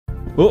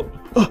Oh,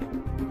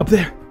 up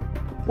there.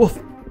 Wolf.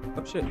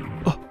 Oh shit.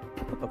 Oh.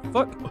 What the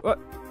fuck? What?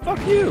 Fuck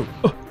you.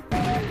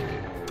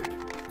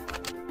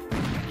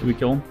 Did we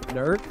kill him?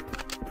 Nerd.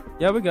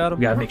 Yeah, we got him.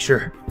 We gotta make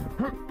sure.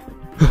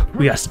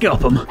 We gotta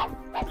scalp him.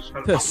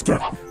 You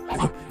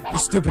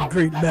stupid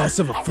green mass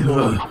of a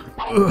fool.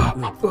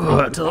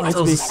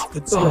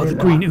 The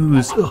green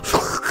ooze.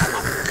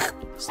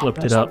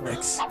 Slipped it up.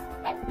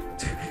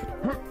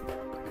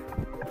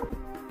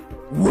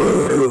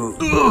 Whoa!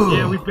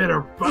 Yeah, we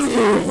better.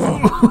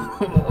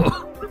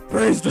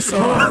 Praise the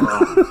sun.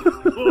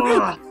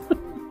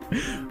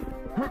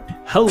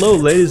 Hello,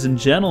 ladies and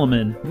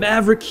gentlemen.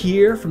 Maverick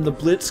here from the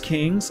Blitz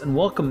Kings, and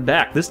welcome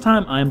back. This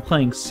time I am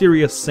playing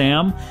Serious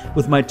Sam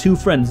with my two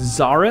friends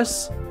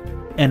Zarris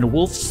and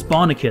Wolf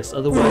Sponicus,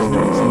 otherwise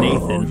known as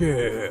Nathan.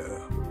 Yeah.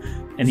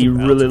 And he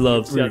really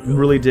loves. Yeah, I'm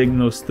really digging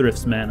those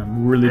thrifts, man.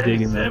 I'm really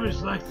digging them.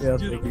 Savage likes to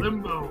do the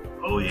limbo.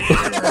 Oh yeah.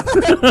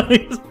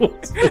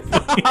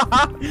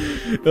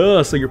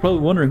 So you're probably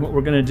wondering what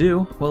we're gonna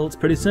do. Well, it's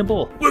pretty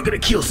simple. We're gonna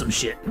kill some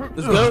shit.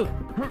 Let's go.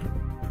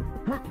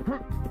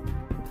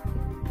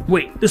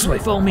 Wait, this way.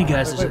 Follow me,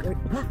 guys. Wait.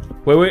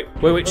 Wait.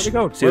 Where'd he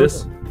go? See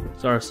this?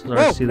 Sorry, see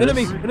this?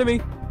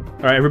 Enemy. All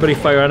right, everybody,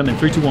 fire at him in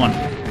 3, 2, 1.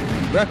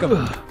 Wreck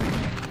him.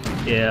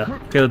 Yeah.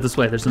 Okay, this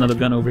way. There's another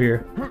gun over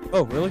here.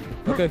 Oh, really?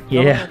 Okay.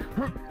 Yeah.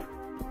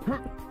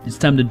 It's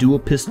time to dual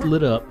pistol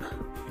it up.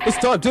 It's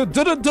time to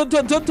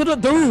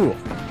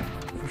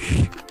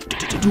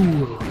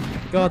duel.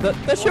 God,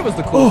 that shit was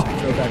the coolest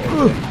intro back in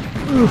the day.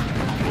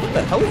 What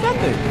the hell is that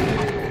thing?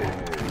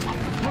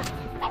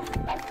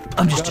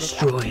 I'm just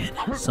destroying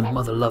some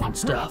mother-loving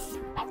stuff.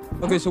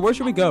 Okay, so where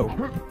should we go?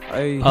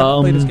 I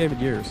haven't played this game in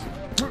years.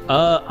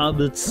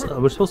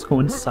 We're supposed to go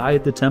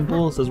inside the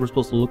temple. It says we're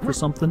supposed to look for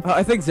something.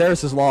 I think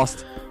Zarris is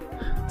lost.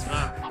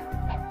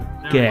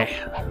 Okay,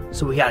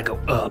 so we gotta go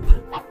up.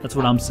 That's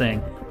what I'm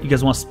saying. You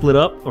guys want to split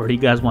up, or do you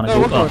guys want to go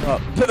we're up? going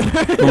up.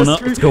 Going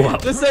up? Let's go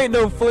up. This ain't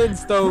no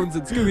Flintstones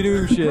and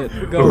Scooby-Doo shit.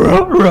 We're going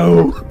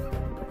Row.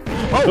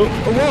 Oh,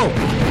 whoa!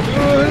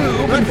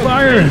 Open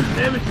fire!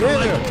 Savage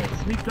like to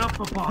sneak up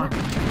upon.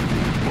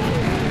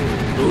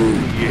 Oh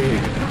yeah.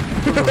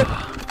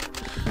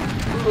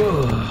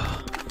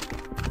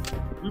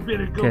 We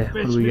better go Okay, fetch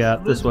what do we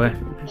got this way? We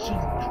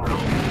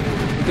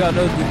got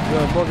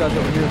more guys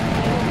over here.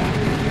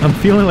 I'm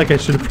feeling like I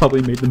should have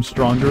probably made them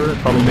stronger.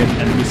 Probably made an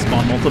enemy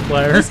spawn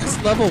multiplier. This is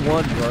level 1,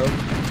 bro.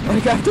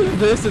 Like after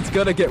this, it's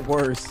gonna get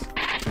worse. Ooh,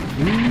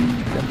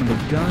 got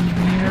another gun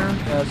here.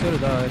 Yeah, so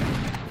did I.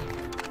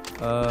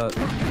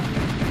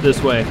 This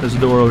way. There's a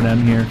door over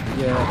down here.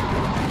 Yeah.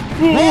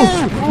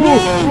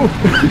 Whoa!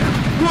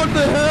 What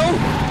the hell?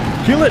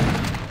 Kill it!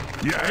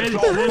 Yeah, Hey, it's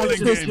all fun and this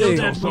games thing?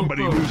 until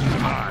somebody loses an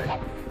eye.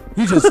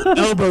 He just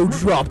elbow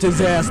dropped his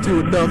ass to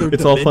another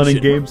It's all fun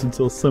and games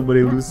until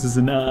somebody loses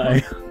an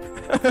eye.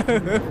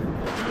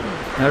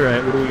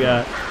 Alright, what do we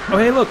got? Oh,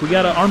 hey, look, we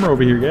got an armor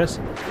over here, guys.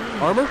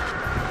 Armor?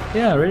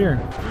 Yeah, right here.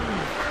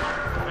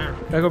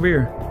 Back over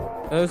here.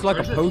 There's like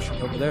a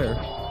potion over there.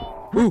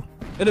 Ooh,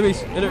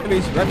 enemies,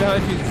 right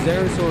behind you,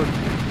 Zarris sword.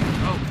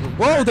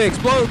 Whoa, they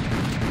explode!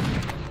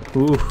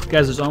 Ooh,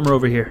 guys, there's armor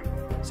over here.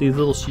 See these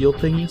little shield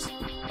thingies?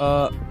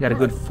 Got a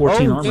good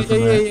 14 armor from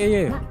that.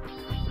 Yeah.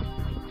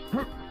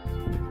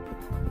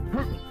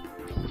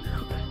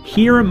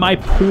 Here in my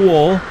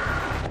pool,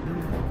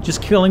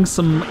 just killing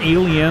some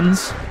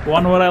aliens.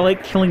 Wanna know what I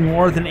like killing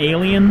more than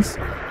aliens?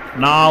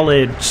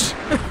 Knowledge.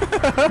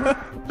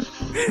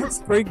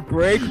 Spring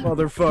break,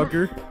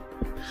 motherfucker.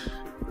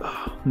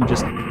 Let me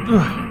just...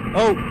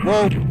 Oh,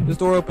 whoa, this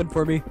door opened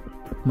for me.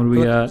 What do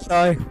we got?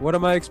 What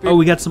am I Oh, experiencing?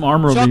 we got some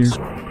armor over Shots.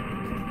 here.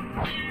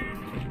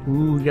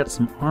 Ooh, we got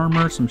some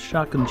armor, some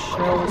shotgun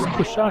shells.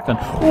 Ooh, shotgun.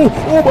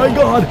 Oh my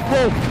god!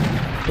 Whoa!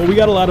 Well, we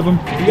got a lot of them.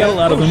 We got a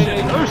lot of them.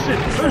 Oh shit!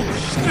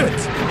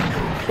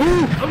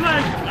 Ooh, I'm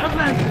lagging!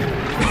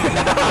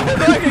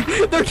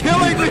 they're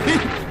killing me!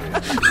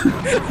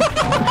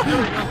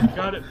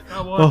 Got it.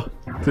 Got one. Oh,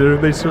 did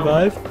everybody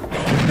survive?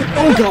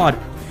 Oh god!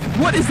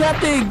 What is that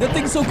thing? That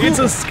thing's so cool. It's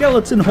a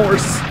skeleton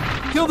horse.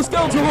 Kill the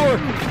skeleton whore.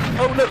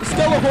 Oh no,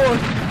 Skelewhore.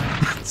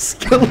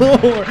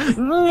 Skelewhore.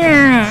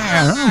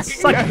 I'll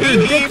suck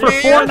your dick for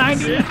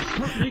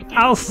 $4.99.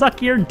 I'll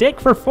suck your dick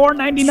for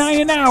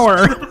 $4.99 an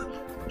hour.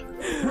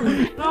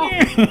 No.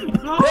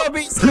 That'll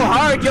be so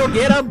hard you'll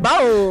get a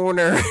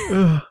boner.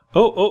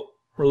 Oh,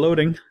 we're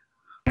loading.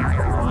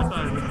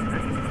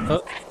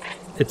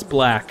 It's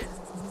black.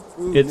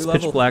 Ooh, It's new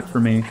pitch level. black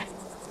for me.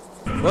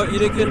 What, you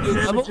didn't get a new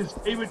level? Savage's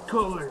favorite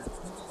color.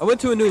 I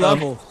went to a new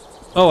level.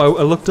 Oh,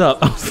 I looked up.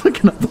 I was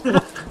looking up the whole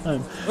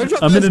time. Where'd you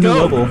I'm in a new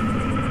go? level.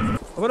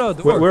 What a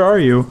door. Where are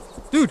you?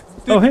 Dude,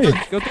 Oh, hey.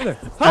 go through there.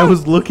 I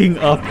was looking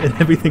up and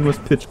everything was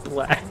pitch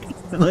black.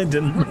 And I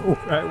didn't know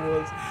where I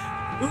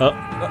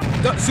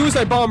was.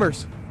 Suicide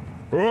bombers.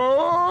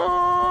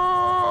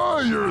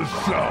 Oh,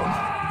 yourself.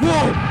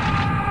 Whoa.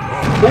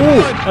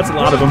 Oh, that's a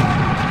lot of them.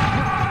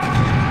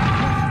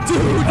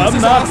 Dude, this I'm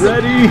is not awesome.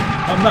 ready.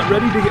 I'm not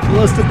ready to get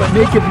molested by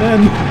naked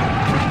men.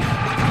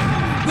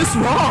 This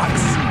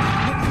rocks.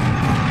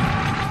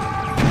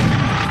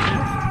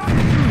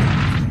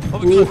 Oh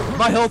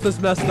My health is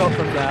messed up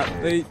from that.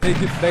 They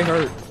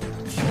hurt.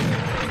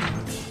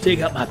 Take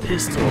out my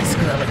pistols,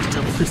 'cause I like to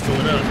double pistol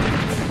it up.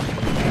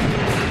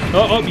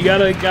 Oh, you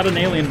got an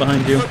alien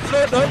behind you. No.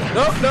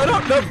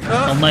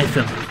 I'll knife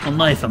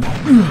him.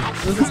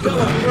 This is good.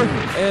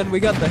 And we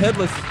got the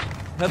headless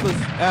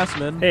ass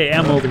man. Hey,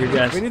 ammo over here,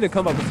 guys. We need to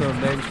come up with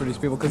some names for these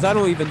people because I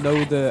don't even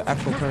know the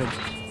actual terms.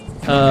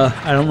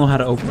 I don't know how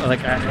to open. Like,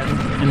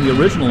 in the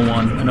original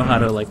one, I know how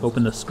to like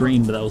open the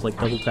screen, but that was like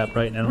double tap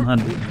right, and I don't know how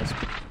to do it in this.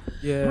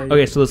 Yeah.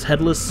 Okay, so those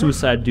headless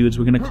suicide dudes,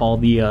 we're gonna call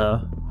the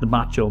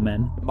macho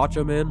men.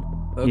 Macho man.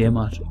 Okay. Yeah,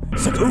 macho.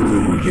 It's like,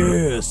 ooh,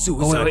 yeah,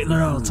 suicide. Oh wait,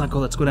 no, let's not go.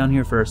 Let's go down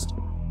here first.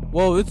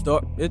 Whoa, it's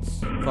dark.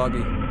 It's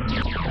foggy.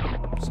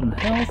 Some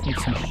health and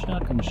some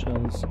shotgun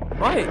shells.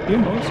 Right. Here,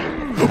 Mose.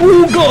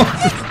 Oh god!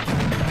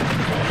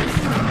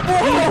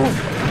 Whoa!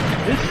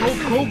 This Hulk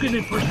Hogan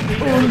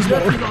impersonator Oh, is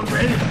Lord. on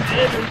Reddit.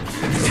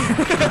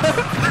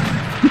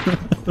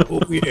 Oh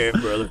yeah,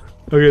 brother.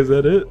 Okay, is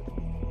that it?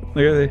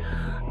 Okay.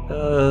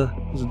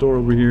 There's a door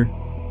over here.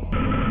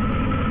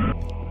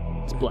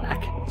 It's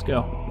black. Let's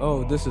go.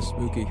 Oh, this is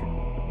spooky.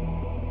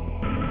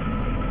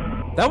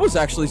 That was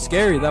actually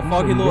scary. That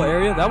foggy little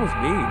area. That was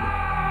mean.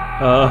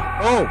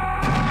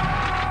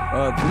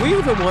 Do we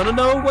even want to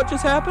know what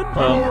just happened?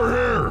 Over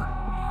here,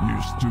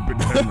 you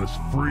stupid headless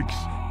freaks.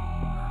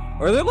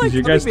 Are they like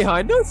You coming guys-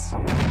 behind us?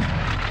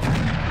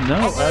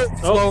 No.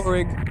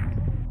 Lowering.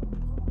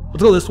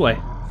 Let's go this way.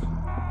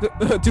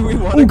 Do we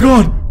want Oh to?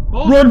 god!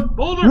 Run!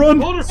 Boulder! Run!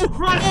 Boulder! Run!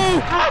 Run!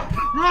 God!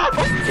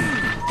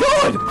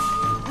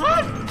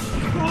 Run!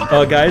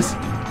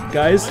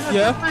 Guys,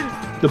 Yeah.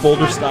 the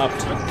boulder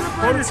stopped.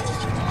 I'm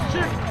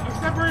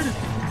separated!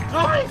 No!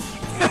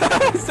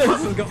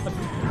 Zarris is gone.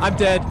 I'm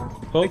dead.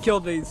 Oh. They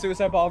killed me.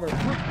 Suicide bomber.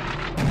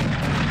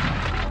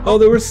 Oh,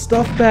 there was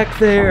stuff back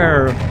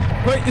there.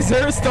 Wait, is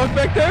there a stuck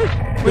back there?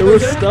 Wait, There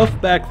was stuff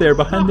back there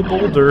behind the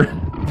boulder.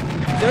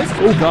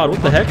 Oh god,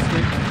 what the heck?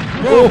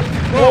 Whoa!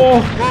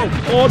 Oh,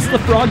 it's the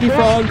Froggy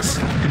Frogs.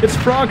 It's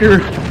Frogger.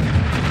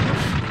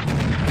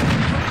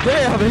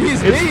 Damn,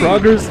 he's It's mean.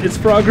 It's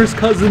Frogger's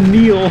cousin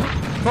Neil.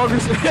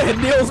 Frogger's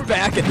Neil's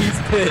back and he's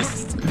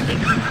pissed.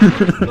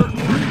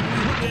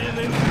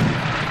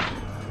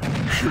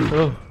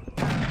 Oh.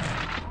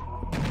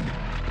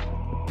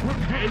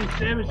 Andy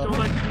Savage don't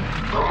like to be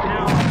fucked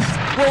down.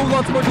 Whoa,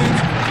 lots more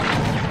dudes.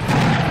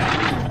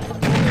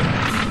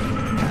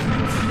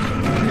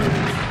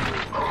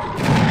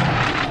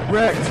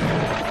 Wrecked.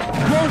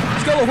 Whoa,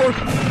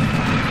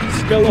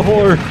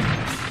 Skelewhore.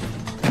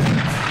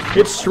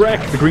 It's Shrek.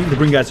 The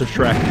green guys are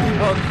Shrek.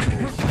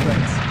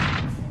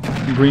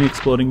 Wrecked. The green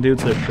exploding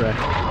dudes, they're Shrek.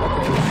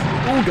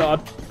 Oh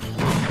god.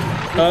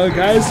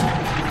 Guys,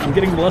 I'm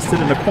getting molested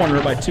in a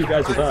corner by two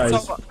guys with eyes.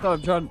 No,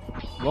 I'm trying.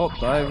 Well,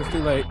 I was too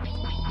late.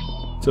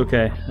 It's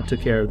okay. I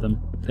took care of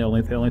them. They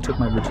only took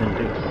my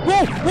virginity.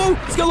 Whoa!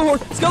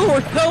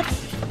 Skelewhore! Help!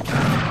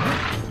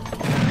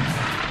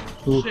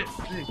 Ooh. Shit.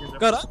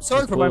 God, I'm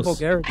sorry for my close.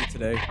 vulgarity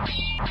today.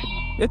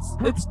 It's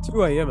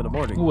 2 a.m. in the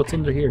morning. Ooh, what's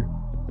under here?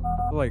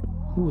 Like,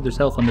 Ooh, there's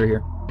health under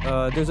here.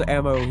 there's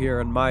ammo here,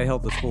 and my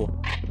health is full.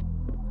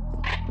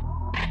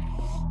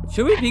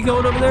 Should we be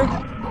going over there?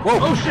 Whoa!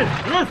 Oh shit!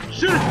 Run!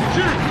 Shoot it!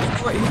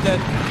 Right, he's dead.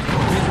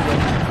 He's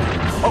dead.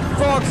 Oh,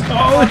 frogs!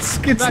 Oh, it's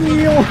Back up,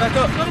 Neil! Back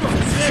up!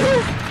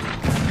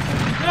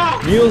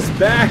 No! Neil's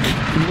back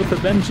and with a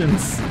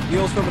vengeance.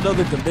 Neil's from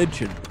another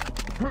dimension.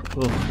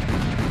 Oh.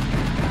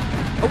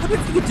 Oh, what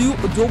if you could do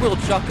dual-wield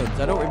shotguns?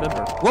 I don't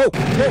remember. Whoa!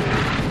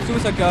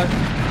 Suicide guy.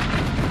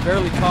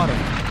 Barely caught him.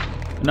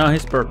 No,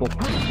 he's purple.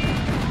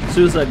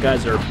 Suicide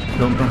guys don't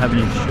have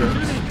any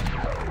shirts.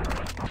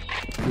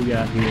 What we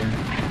got here?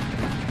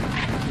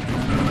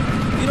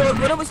 You know,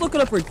 when I was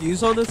looking up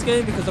reviews on this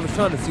game, because I was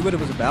trying to see what it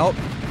was about,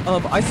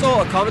 I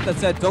saw a comment that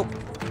said, don't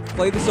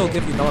play this, it'll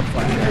give you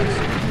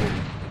non-flashbacks.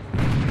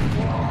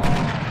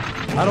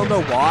 I don't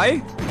know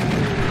why.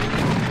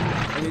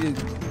 I mean,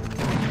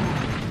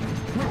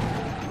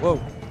 whoa.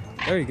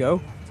 There you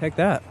go. Take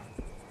that.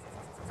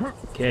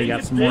 Okay,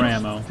 got some more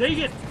ammo. Take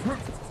it!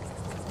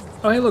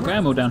 Oh, hey, look,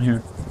 ammo down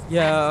here.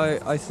 Yeah,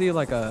 I see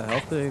like a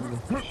health thing.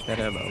 That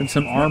ammo. And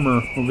some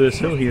armor over this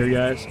hill here,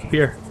 guys. Up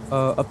here.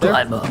 Up there?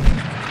 Climb up.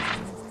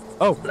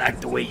 Oh, Like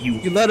the way you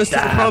you led us to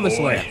the die, promised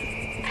boy. land.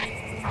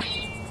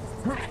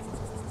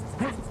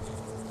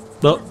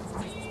 Look.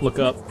 Look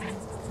up.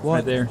 What?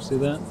 Right there. See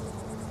that?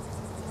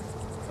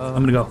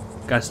 I'm gonna go.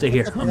 Guys, stay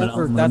here. I'm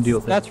gonna deal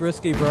with it. That's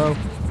risky, bro.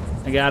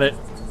 I got it.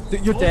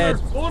 Dude, you're dead.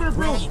 Boulder,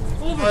 bro!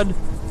 Boulder! Run.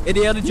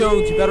 Indiana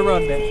Jones, you better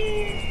run, man.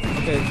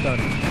 Okay, it's done.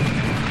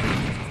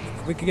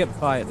 We can get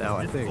by it now,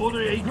 I think.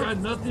 Boulder ain't got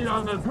nothing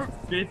on the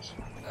bitch.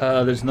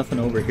 There's nothing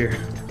over here.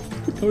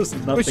 There's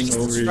nothing Just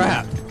over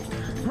strap.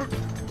 here.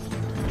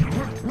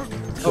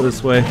 Go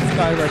this way. This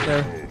guy right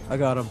there. I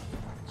got him.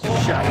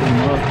 Shot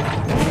him up.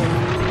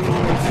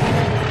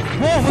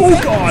 Whoa, Oh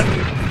god!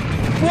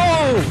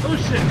 Whoa! Oh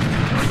shit!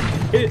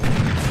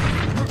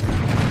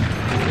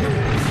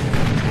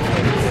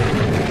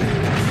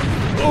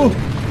 Oh!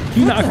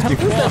 He knocked me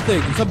What is that off.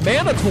 thing? It's a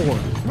Manator.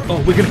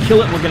 Oh, we're gonna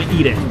kill it and we're gonna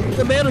eat it. It's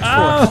a Manator.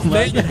 Oh, It's my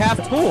made in half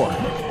tour.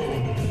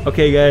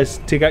 Okay, guys,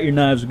 take out your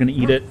knives. We're gonna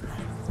eat it.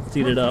 Let's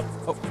eat it up.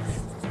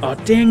 Oh,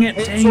 dang it!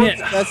 Dang it!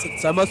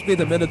 Essence, I must be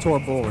the Minotaur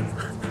born.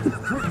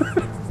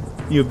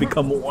 You've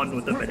become one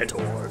with the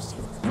Minotaurs.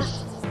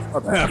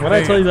 What What did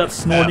I tell you about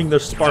snorting their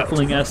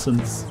sparkling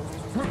essence?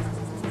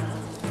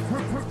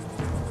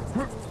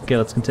 Okay,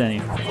 let's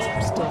continue. Some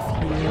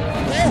stuff here.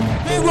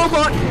 Hey,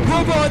 robot!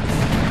 Robot!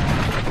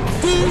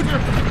 Dude!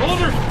 Hold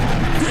her!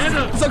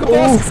 Anna! It's like a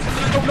boss!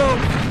 I don't know!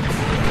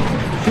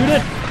 Shoot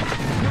it!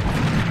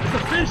 It's a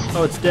fish!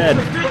 Oh, it's dead.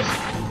 It's a fish!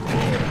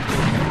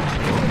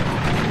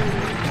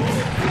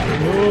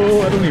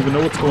 Oh, I don't even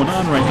know what's going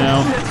on right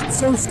now. I'm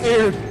so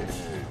scared.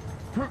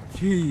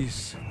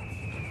 Jeez.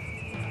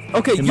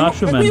 Okay,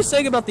 Macho what were Man. you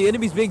saying about the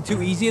enemies being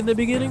too easy in the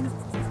beginning?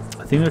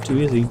 I think they're too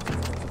easy.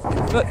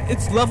 But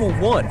it's level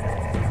 1.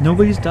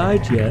 Nobody's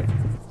died yet.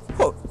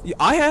 Oh,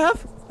 I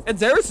have? And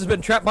Zarris has been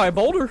trapped by a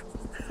boulder.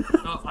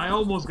 I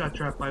almost got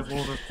trapped by a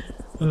boulder.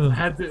 Ugh.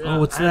 Had to, Oh,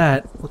 what's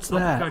that? What's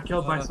that? Got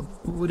killed by some.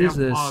 What is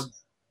damn this?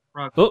 hogs.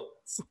 Rock. Oh,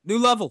 New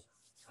level.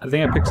 I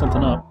think I picked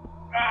something up.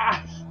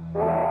 Ah!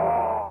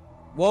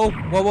 Whoa,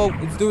 whoa, whoa,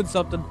 it's doing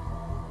something.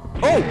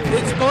 Oh,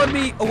 it spawned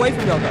me away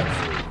from y'all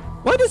guys.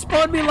 Why did it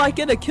spawn me like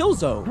in a kill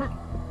zone?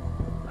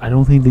 I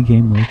don't think the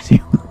game likes you.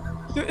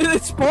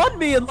 It spawned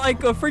me in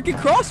like a freaking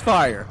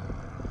crossfire.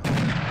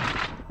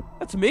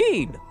 That's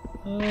mean.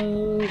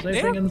 Is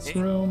anything in this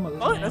room?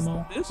 Oh, that's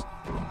Ammo? this.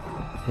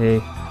 Hey.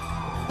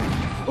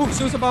 Oh,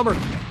 suicide bomber.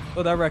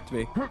 Oh, that wrecked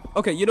me.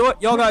 Okay, you know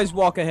what? Y'all guys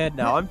walk ahead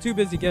now. I'm too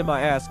busy getting my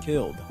ass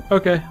killed.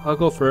 Okay, I'll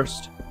go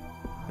first.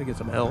 Let me get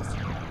some health.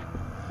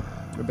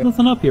 There's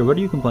nothing up here. What are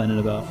you complaining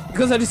about?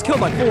 Because I just killed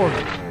like 4 of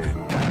them.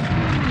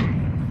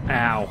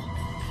 Ow.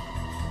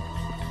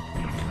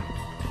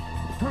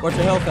 What's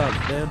your health out,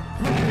 man?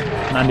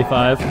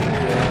 95.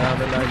 Yeah,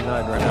 I'm at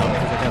 99 right now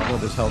because I can't blow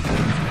this health.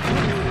 Okay.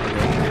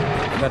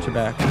 I got your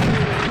back.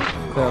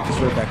 Clear out this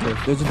room back there.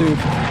 There's a dude.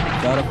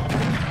 Got him.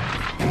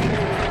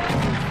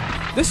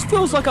 This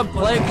feels like I'm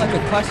playing like a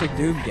classic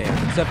Doom game,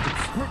 except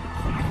it's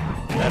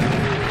better.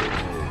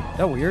 Is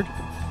that weird?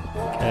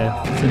 Okay,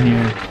 what's in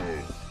here?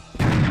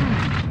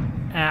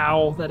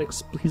 Ow, that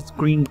his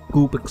green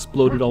goop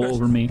exploded all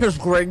over me. Here's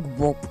green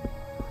rope.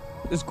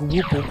 This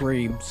grouple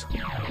greaves.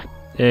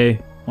 Hey,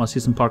 wanna see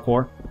some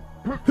parkour?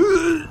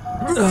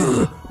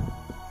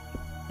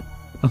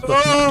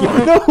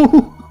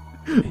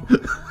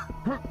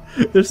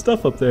 There's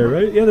stuff up there,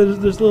 right? Yeah, there's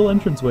a little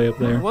entranceway up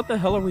there. What the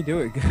hell are we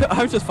doing?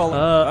 I was just following.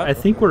 I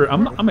think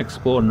I'm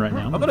exploring right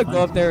now. I'm gonna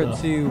go up there and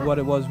see what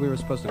it was we were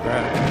supposed to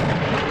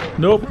grab.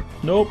 Nope,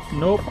 nope,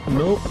 nope,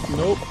 nope,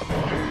 nope.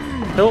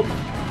 Help!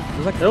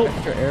 There's like an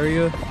extra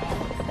area.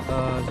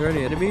 Is there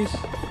any enemies?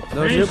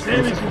 No, Hey, just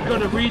Sammy's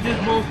gonna read this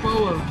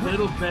mofo a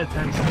little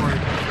bedtime story.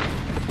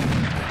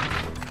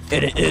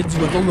 and it ends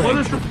with a link.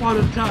 Once upon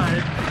a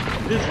time,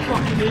 this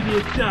fucking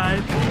idiot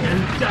died,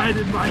 and it died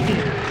in my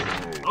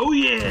hands. Oh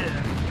yeah!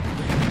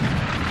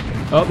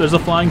 Oh, there's a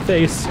flying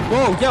face.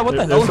 Whoa, yeah, what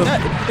the hell is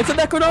that? It's a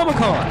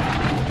Necronomicon!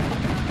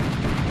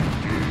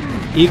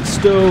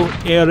 Ixto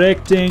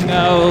erecting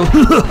out.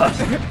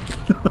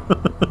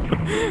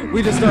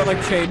 We just start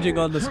like changing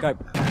on the Skype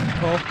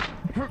call.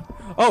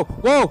 Oh,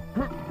 whoa!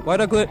 Why'd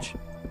I glitch?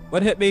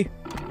 What hit me?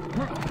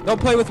 Don't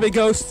play with me,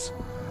 ghosts!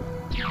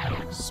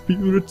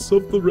 Spirits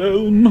of the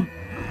realm,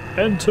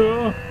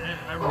 enter.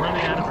 I'm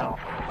running out of help.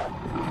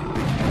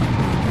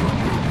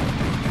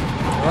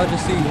 I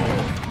just see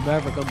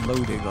Maverick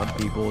unloading on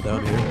people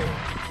down here.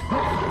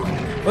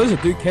 Oh, there's a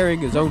dude carrying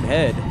his own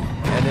head,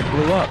 and it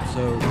blew up,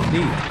 so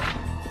neat.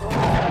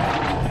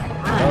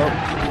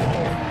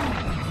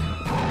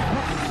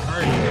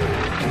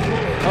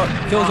 Oh,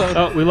 kill zone.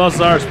 Oh, we lost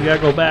Zarris. We gotta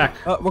go back.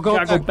 We're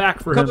going gotta go back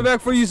for him. Coming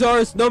back for you,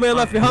 Zarris. No man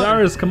left behind.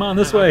 Zarris, come on,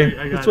 this way.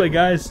 I got This way, it.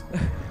 guys.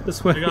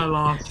 This way. I got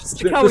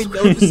lost. Look how he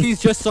knows he's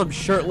just some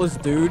shirtless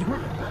dude.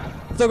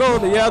 So go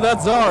with it. Yeah,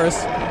 that's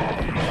Zarris.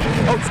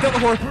 Oh,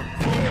 Skelewhore.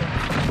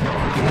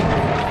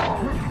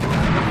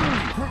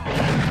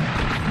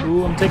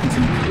 Ooh, I'm taking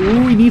some.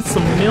 Ooh, he needs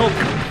some milk.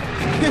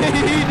 He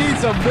needs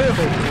some milk.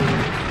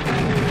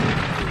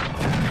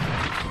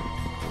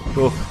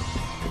 Oh,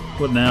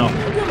 what now?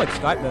 I'm getting like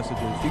Skype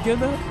messages. You get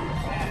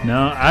that?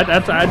 No, I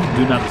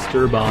do not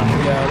disturb on.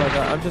 Yeah, like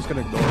I'm just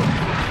gonna ignore it.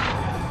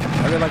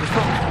 I mean, like it's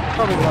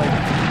probably like,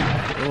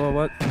 oh,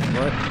 what?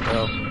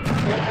 Oh.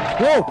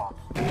 Whoa,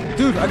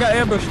 dude, I got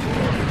ambushed.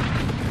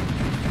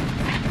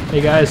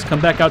 Hey guys, come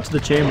back out to the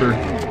chamber.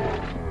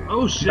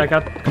 Oh shit!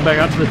 Come back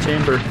out to the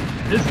chamber.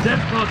 This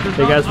death clock does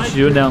Hey not guys, like what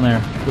you doing down there?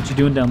 What you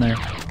doing down there?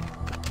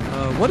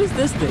 What is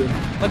this thing?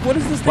 Like, what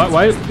is this thing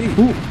Why? supposed to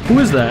be? Who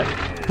is that?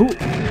 Who?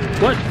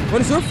 What?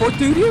 What is there a fourth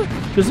dude here?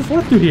 There's a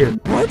fourth dude here.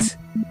 What?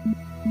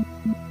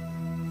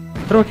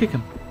 How do I kick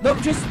him? No,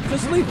 just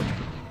leave him.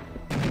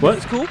 What?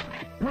 He's cool.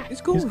 He's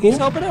cool. He's cool? He's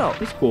helping out.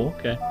 That's cool.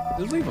 Okay.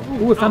 Just leave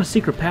him. Ooh, I found a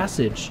secret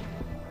passage.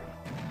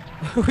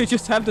 We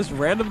just have this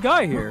random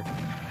guy here.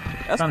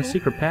 That's Found a cool.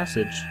 secret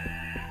passage.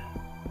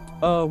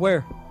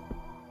 Where?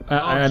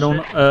 I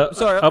don't.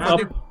 Sorry,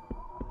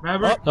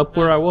 Maverick, up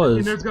where I I was.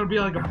 think there's gonna be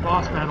like a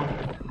boss battle.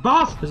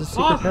 Boss! There's a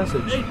secret boss!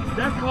 passage. Hey,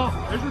 death claw!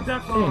 There's a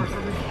death claw or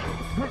something.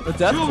 The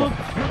death Kill trap. him.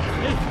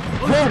 Hey,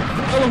 Oh, look.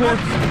 Skelewhore.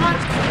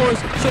 Skelewhores.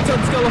 Shit ton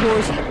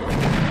Skelewhores.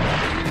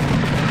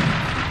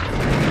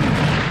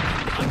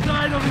 I'm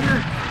dying over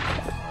here.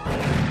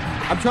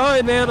 I'm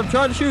trying, man. I'm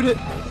trying to shoot it.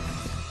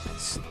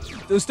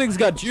 Those things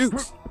got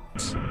juice.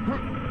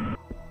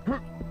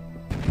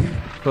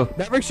 Oh.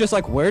 Maverick's just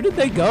like, where did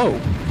they go?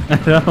 I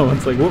know.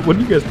 It's like, what are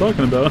you guys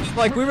talking about?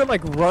 Like, we were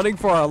like running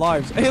for our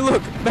lives. Hey,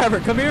 look,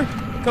 Maverick, come here.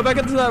 Come back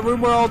into that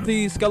room where all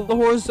the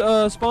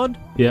Skelewhores spawned.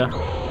 Yeah.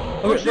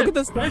 Okay, look at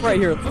this thing right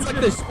here. It looks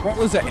like this. What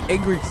was an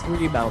angry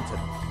tree mountain?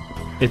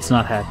 It's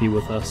not happy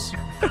with us.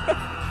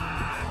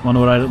 Wanna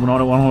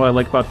know what I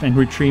like about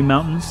Angry Tree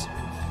Mountains?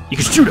 You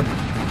can shoot them.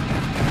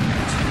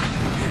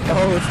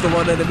 Oh, it's the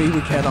one enemy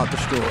we cannot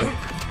destroy.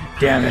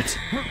 Damn it.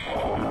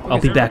 I'll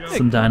be back with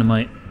some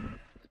dynamite.